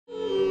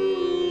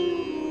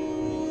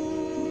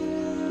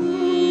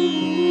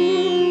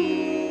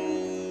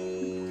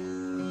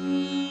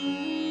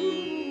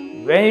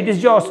when it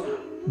is yours,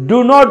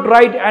 do not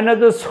ride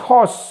another's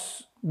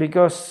horse,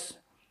 because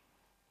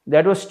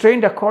that was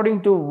trained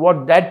according to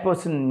what that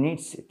person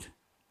needs it.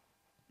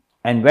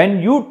 And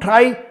when you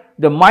try,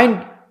 the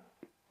mind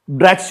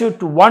drags you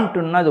to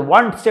another.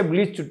 One step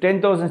leads to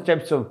 10,000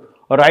 steps of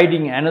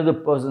riding another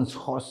person's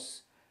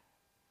horse.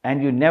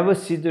 And you never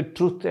see the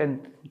truth,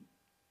 and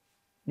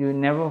you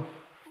never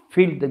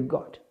feel the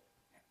God.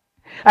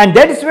 And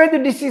that is where the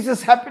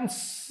diseases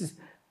happens.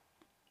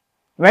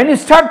 When you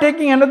start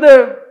taking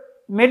another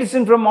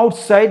medicine from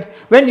outside,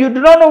 when you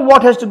do not know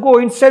what has to go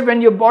inside,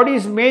 when your body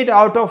is made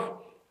out of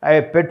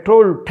a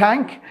petrol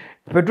tank,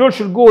 petrol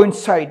should go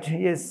inside.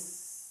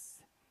 Yes.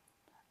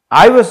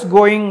 I was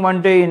going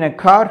one day in a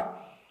car,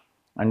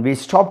 and we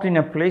stopped in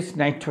a place,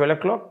 night 12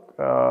 o'clock.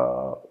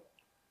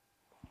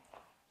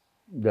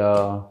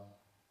 The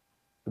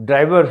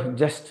driver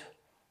just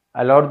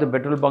allowed the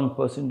petrol bunk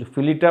person to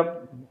fill it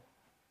up.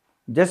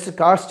 Just the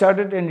car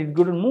started and it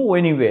couldn't move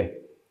anywhere.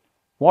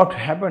 What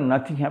happened?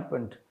 Nothing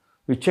happened.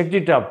 We checked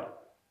it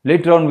up.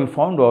 Later on we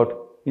found out,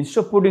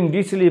 instead of putting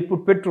diesel, you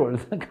put petrol.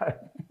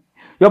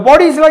 Your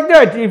body is like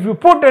that. If you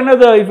put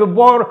another, if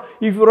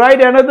you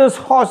ride another's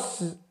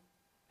horse,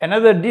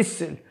 another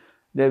diesel,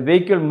 the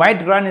vehicle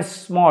might run as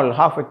small,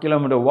 half a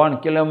kilometer,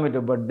 1 kilometer,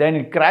 but then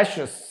it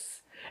crashes.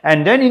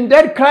 And then in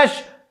that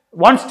crash,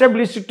 one step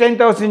leads to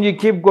 10,000, you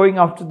keep going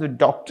after the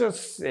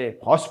doctors,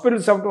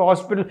 hospitals after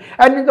hospital.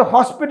 And in the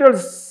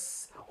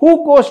hospitals,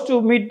 who goes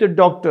to meet the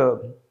doctor?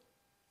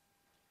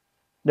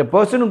 The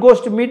person who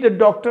goes to meet the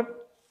doctor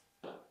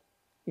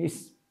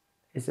is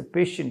a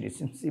patient.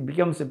 He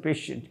becomes a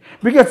patient.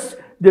 Because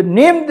the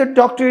name, the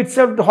doctor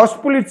itself, the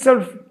hospital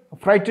itself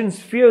frightens,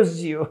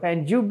 fears you,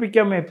 and you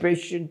become a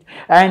patient.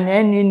 And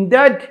in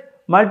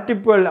that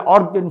multiple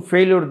organ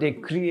failure they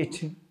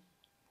create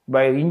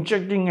by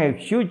injecting a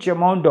huge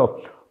amount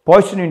of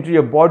poison into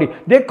your body.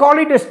 They call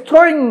it as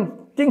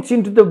throwing things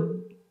into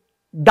the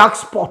dark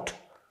spot.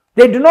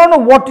 They do not know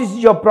what is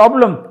your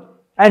problem.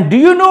 And do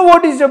you know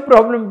what is your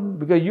problem?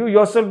 Because you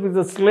yourself is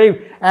a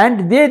slave,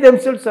 and they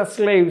themselves are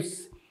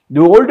slaves.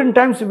 The olden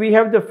times we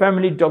have the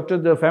family doctor.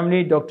 The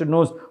family doctor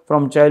knows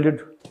from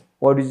childhood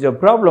what is your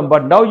problem.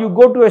 But now you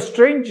go to a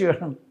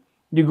stranger.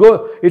 You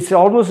go, it's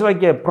almost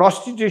like a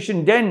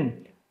prostitution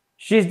den.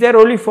 She's there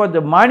only for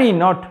the money,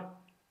 not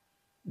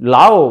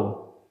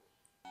love.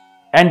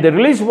 And the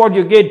release what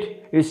you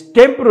get is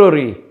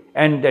temporary,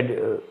 and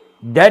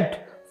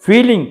that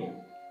feeling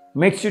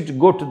makes you to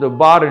go to the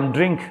bar and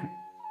drink,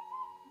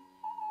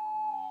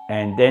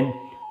 and then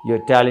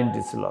your talent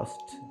is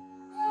lost.